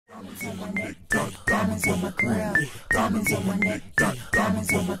Diamonds on my grill, diamonds on my neck,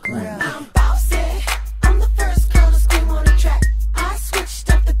 diamonds on my grill. I'm bossy, I'm the first girl to scream on the track. I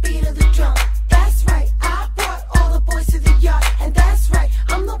switched up the beat of the drum. That's right, I brought all the boys to the yard. And that's right,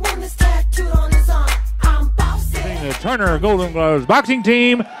 I'm the one that's tattooed on his arm. I'm bossy. The Turner Golden Gloves boxing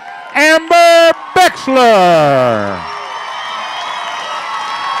team, Amber Bixler.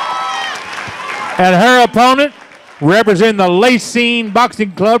 And her opponent, representing the Lacine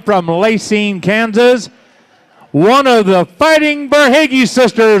Boxing Club from Lacine, Kansas, one of the Fighting Verhaege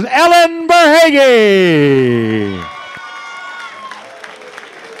sisters, Ellen Verhaege.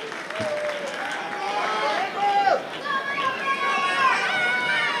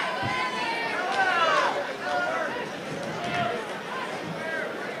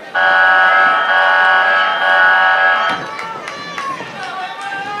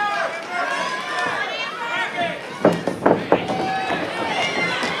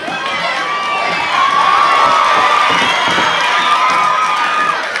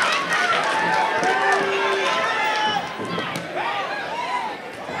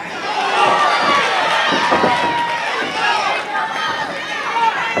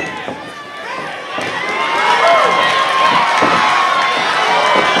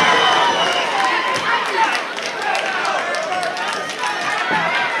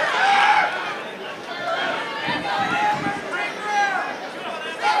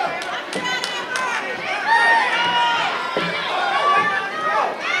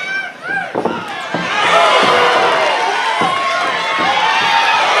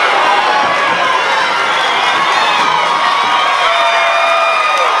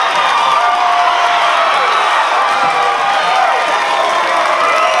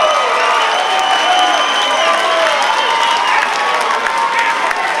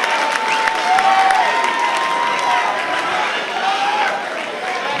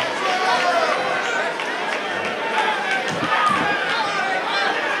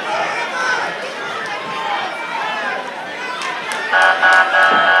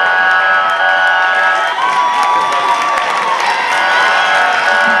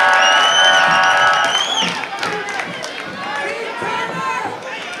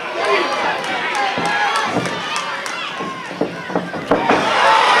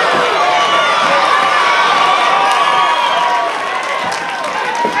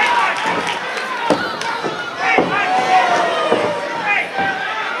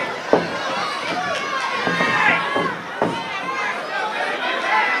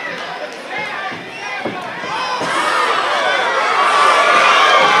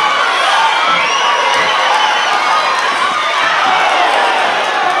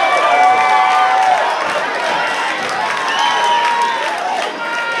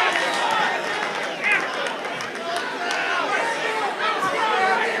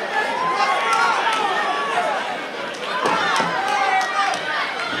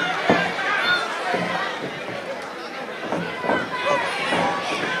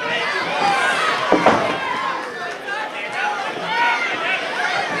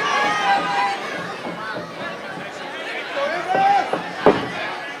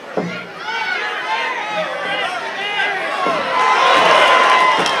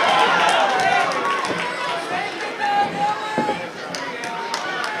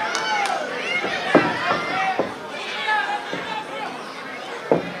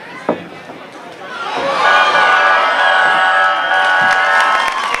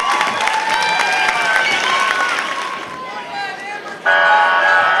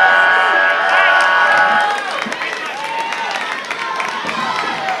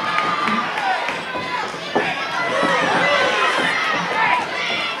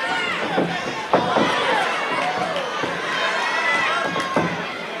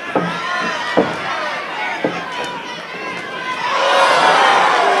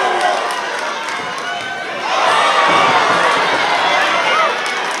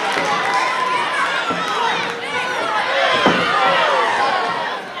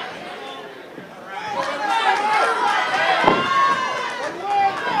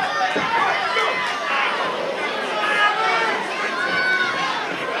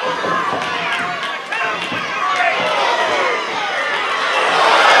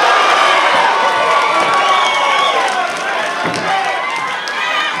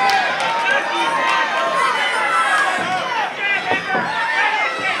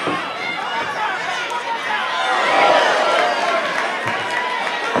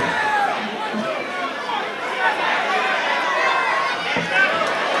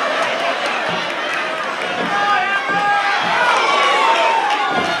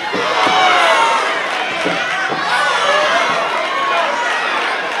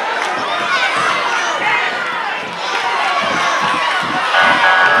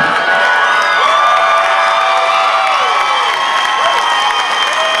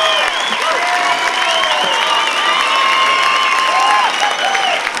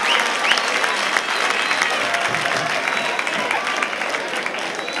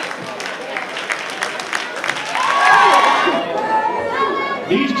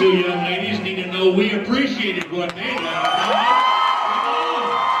 appreciated what they done.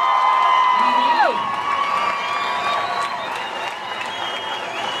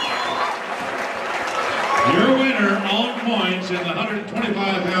 Your winner on points in the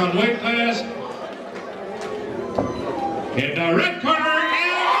 125-pound weight class in the red corner.